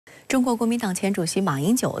中国国民党前主席马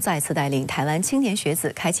英九再次带领台湾青年学子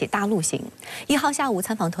开启大陆行。1号下午，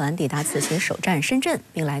参访团抵达此行首站深圳，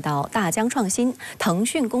并来到大疆创新、腾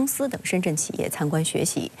讯公司等深圳企业参观学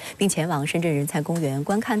习，并前往深圳人才公园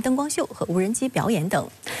观看灯光秀和无人机表演等。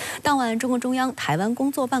当晚，中共中央台湾工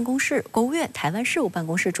作办公室、国务院台湾事务办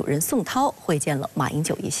公室主任宋涛会见了马英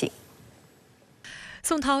九一行。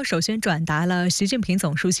 宋涛首先转达了习近平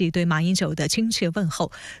总书记对马英九的亲切问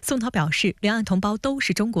候。宋涛表示，两岸同胞都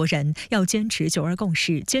是中国人，要坚持九二共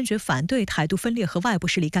识，坚决反对台独分裂和外部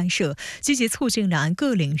势力干涉，积极促进两岸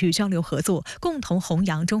各领域交流合作，共同弘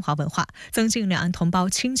扬中华文化，增进两岸同胞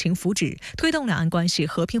亲情福祉，推动两岸关系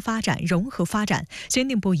和平发展、融合发展，坚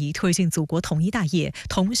定不移推进祖国统一大业，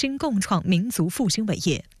同心共创民族复兴伟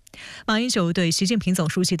业。 马英九对习近平总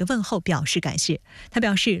书记的问候表示感谢。他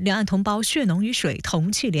表示，两岸同胞血浓于水，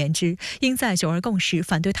同气连枝，应在九二共识、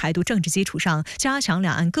反对台独政治基础上，加强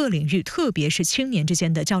两岸各领域，特别是青年之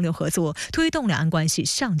间的交流合作，推动两岸关系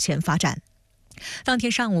向前发展。 当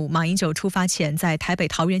天上午，马英九出发前在台北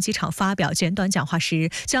桃园机场发表简短讲话时，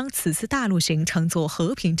将此次大陆行称作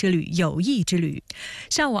和平之旅、友谊之旅。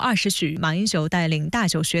下午2时许，马英九带领大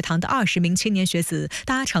九学堂的20名青年学子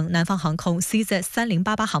搭乘南方航空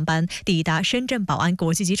CZ3088航班抵达深圳宝安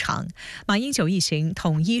国际机场。马英九一行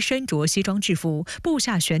统一身着西装制服，步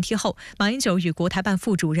下舷梯后，马英九与国台办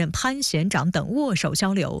副主任潘贤长等握手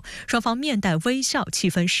交流，双方面带微笑，气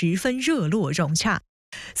氛十分热络融洽。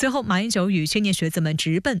 随后，马英九与青年学子们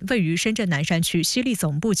直奔位于深圳南山区西丽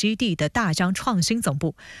总部基地的大疆创新总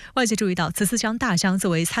部。外界注意到，此次将大疆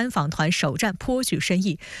作为参访团首站颇具深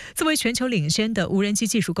意。作为全球领先的无人机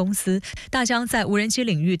技术公司，大疆在无人机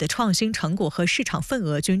领域的创新成果和市场份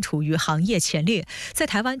额均处于行业前列。在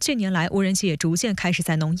台湾，近年来无人机也逐渐开始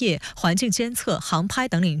在农业、环境监测、航拍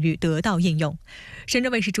等领域得到应用。深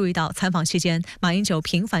圳卫视注意到，参访期间，马英九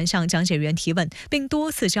频繁向讲解员提问，并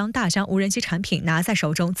多次将大疆无人机产品拿在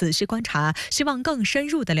手中仔细观察，希望更深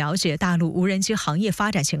入地了解大陆无人机行业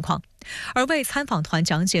发展情况。而为参访团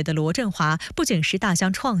讲解的罗振华，不仅是大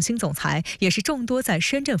疆创新总裁，也是众多在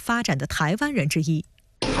深圳发展的台湾人之一。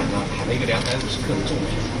喊了一个250克的重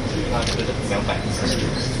量，那这个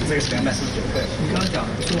249，这个是249克。你刚刚讲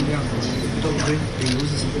重量理由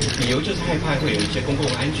是什么？理由就是害怕会有一些公共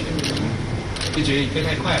安全问题，就觉得飞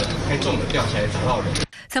太快了、太重了，掉下来砸到人。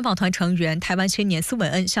 参访团成员台湾青年苏文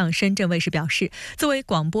恩向深圳卫视表示，作为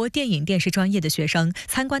广播电影电视专业的学生，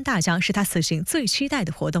参观大疆是他此行最期待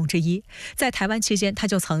的活动之一。在台湾期间，他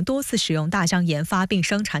就曾多次使用大疆研发并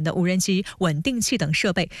生产的无人机、稳定器等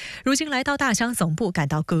设备。如今来到大疆总部，感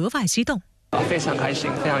到格外激动。 非常开心，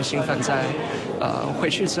非常兴奋。在回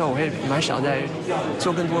去之后，我会蛮想再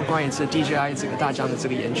做更多关于这 DJI 这个大疆的这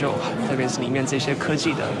个研究，特别是里面这些科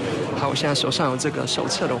技的。还有我现在手上有这个手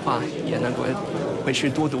册的话，也能够回去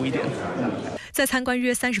多读一点。 在参观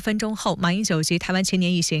约30分钟后，马英九及台湾青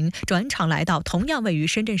年一行转场来到同样位于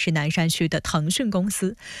深圳市南山区的腾讯公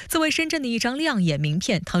司。作为深圳的一张亮眼名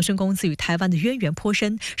片，腾讯公司与台湾的渊源颇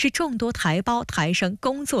深，是众多台胞台生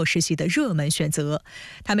工作实习的热门选择。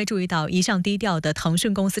他们注意到，一向低调的腾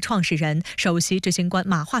讯公司创始人、首席执行官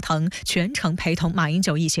马化腾全程陪同马英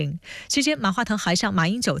九一行。期间，马化腾还向马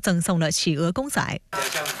英九赠送了企鹅公仔。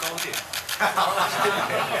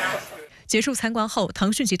 结束参观后，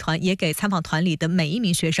腾讯集团也给参访团里的每一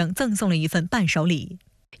名学生赠送了一份伴手礼。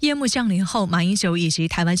夜幕降临后，马英九以及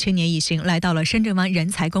台湾青年一行来到了深圳湾人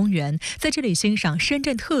才公园，在这里欣赏深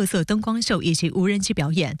圳特色灯光秀以及无人机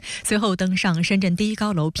表演。随后登上深圳第一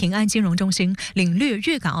高楼平安金融中心，领略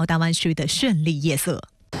粤港澳大湾区的绚丽夜色。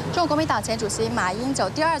 中国国民党前主席马英九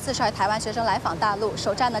第2次率台湾学生来访大陆，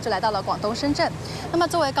首站呢就来到了广东深圳。那么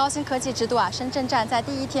作为高新科技之都啊，深圳站在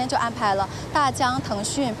第1天就安排了大疆、腾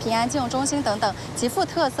讯、平安金融中心等等极富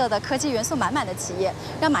特色的科技元素满满的企业，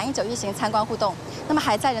让马英九一行参观互动。那么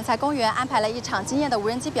还在人才公园安排了一场惊艳的无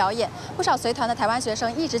人机表演，不少随团的台湾学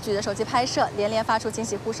生一直举着手机拍摄，连连发出惊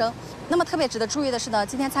喜呼声。那么特别值得注意的是呢，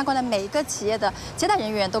今天参观的每一个企业的接待人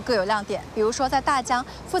员都各有亮点。比如说在大疆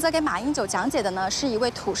负责给马英九讲解的呢，是一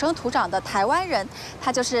位土生土长的台湾人，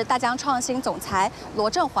他就是大疆创新总裁罗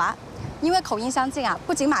振华。因为口音相近啊，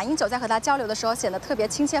不仅马英九在和他交流的时候显得特别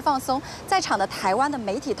亲切放松，在场的台湾的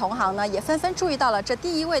媒体同行呢，也纷纷注意到了这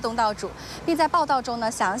第一位东道主，并在报道中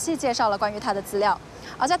呢详细介绍了关于他的资料。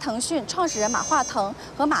而在腾讯创始人马化腾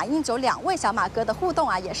和马英九2位小马哥的互动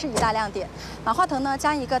啊，也是一大亮点。马化腾呢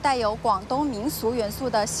将一个带有广东民俗元素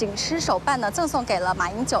的醒狮手办呢赠送给了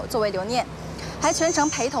马英九作为留念。还全程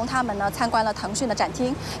陪同他们呢参观了腾讯的展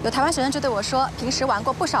厅。有台湾学生就对我说，平时玩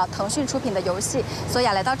过不少腾讯出品的游戏，所以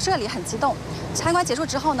来到这里很激动。参观结束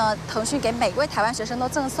之后呢，腾讯给每位台湾学生都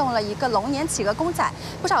赠送了一个龙年企鹅公仔，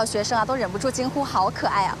不少学生都忍不住惊呼好可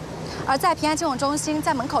爱啊。而在平安金融中心，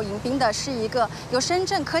在门口迎宾的是一个由深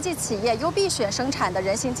圳科技企业优必选生产的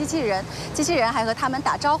人形机器人，机器人还和他们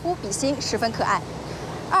打招呼比心，十分可爱。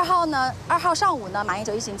2号上午呢，马英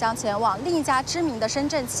九一行将前往另一家知名的深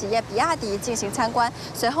圳企业比亚迪进行参观，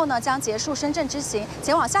随后呢将结束深圳之行，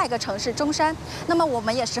前往下一个城市中山。那么我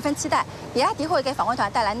们也十分期待比亚迪会给访问团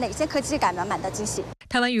带来哪些科技感满满的惊喜。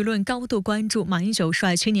台湾舆论高度关注马英九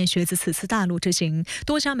率青年学子此次大陆之行，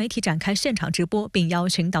多家媒体展开现场直播，并邀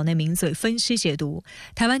请岛内名嘴分析解读。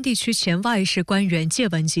台湾地区前外事官员介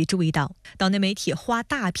文吉注意到，岛内媒体花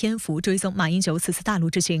大篇幅追踪马英九此次大陆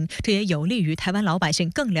之行，这也有利于台湾老百姓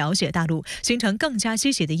更了解大陆，形成更加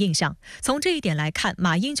积极的印象。从这一点来看，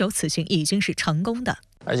马英九此行已经是成功的。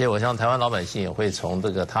而且我想台湾老百姓也会从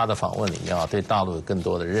他的访问里面对大陆有更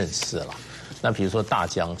多的认识了。那比如说大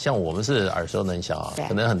疆，像我们是耳熟能详啊，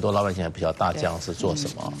可能很多老百姓还不晓得大疆是做什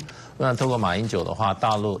么。那透过马英九的话，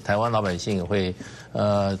台湾老百姓也会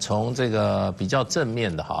从这个比较正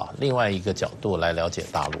面的另外一个角度来了解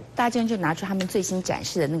大陆。大疆就拿出他们最新展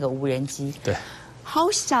示的那个无人机，对。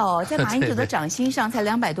好小哦，在马英九的掌心上才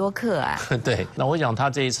200多克啊！对，那我想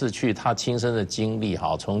他这一次去，他亲身的经历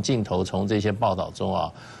从镜头从这些报道中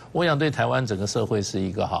我想对台湾整个社会是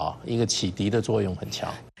一个启迪的作用很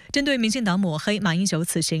强。针对民进党抹黑马英九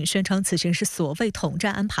此行，宣称此行是所谓统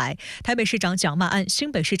战安排，台北市长蒋万安、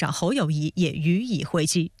新北市长侯友宜也予以回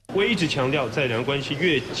击。我一直强调，在两岸关系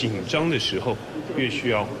越紧张的时候，越需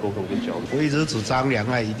要沟通跟交流。我一直主张两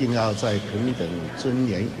岸一定要在平等、尊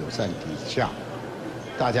严、友善底下，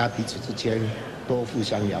大家彼此之间多互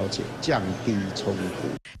相了解，降低冲突。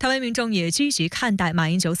台湾民众也积极看待马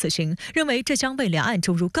英九此行，认为这将为两岸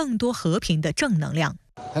注入更多和平的正能量。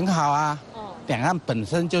很好啊。两岸本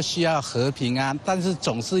身就需要和平啊，但是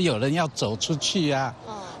总是有人要走出去啊。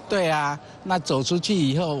对啊，那走出去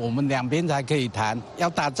以后，我们两边才可以谈。要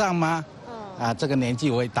打仗吗？这个年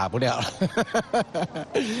纪我也打不了了。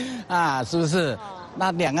是不是？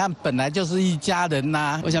那两岸本来就是一家人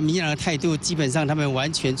呐。我想民进党的态度基本上他们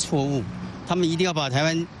完全错误，他们一定要把台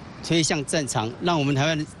湾推向战场，让我们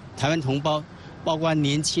台湾同胞，包括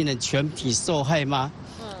年轻人全体受害吗？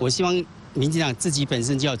我希望民进党自己本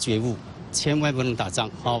身就要觉悟。千万不能打仗，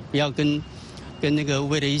不要跟那个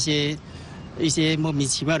为了一些莫名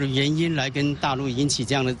其妙的原因来跟大陆引起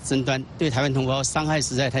这样的争端，对台湾同胞伤害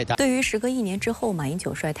实在太大。对于时隔1年之后，马英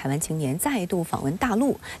九率台湾青年再度访问大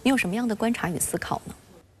陆，你有什么样的观察与思考呢？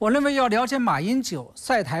我认为要了解马英九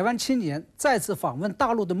率台湾青年再次访问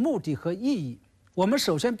大陆的目的和意义，我们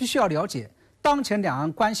首先必须要了解当前两岸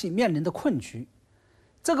关系面临的困局。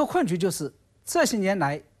这个困局就是这些年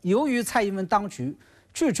来，由于蔡英文当局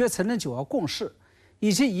拒绝承认9二共识，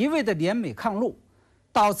以及一味的联美抗陆，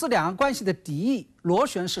导致两岸关系的敌意螺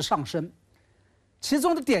旋式上升。其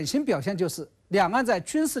中的典型表现就是两岸在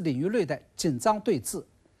军事领域内的紧张对峙。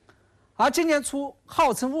而今年初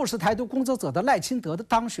号称务实台独工作者的赖清德的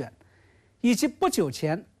当选，以及不久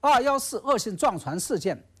前214恶性撞船事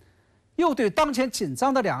件，又对当前紧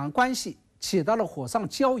张的两岸关系起到了火上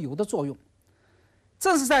浇油的作用。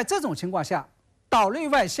正是在这种情况下，岛内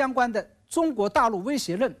外相关的中国大陆威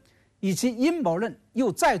胁论以及阴谋论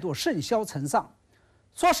又再度甚嚣尘上，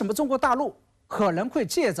说什么中国大陆可能会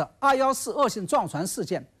借着214恶性撞船事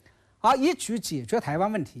件而一举解决台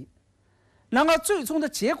湾问题。然而最终的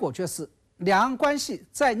结果却是两岸关系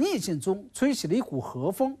在逆境中吹起了一股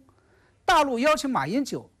和风，大陆邀请马英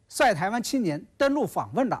九率台湾青年登陆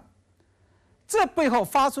访问了。这背后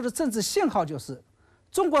发出的政治信号就是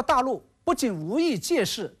中国大陆不仅无意借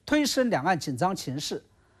势推升两岸紧张情势，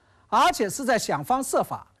而且是在想方设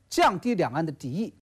法降低两岸的敌意。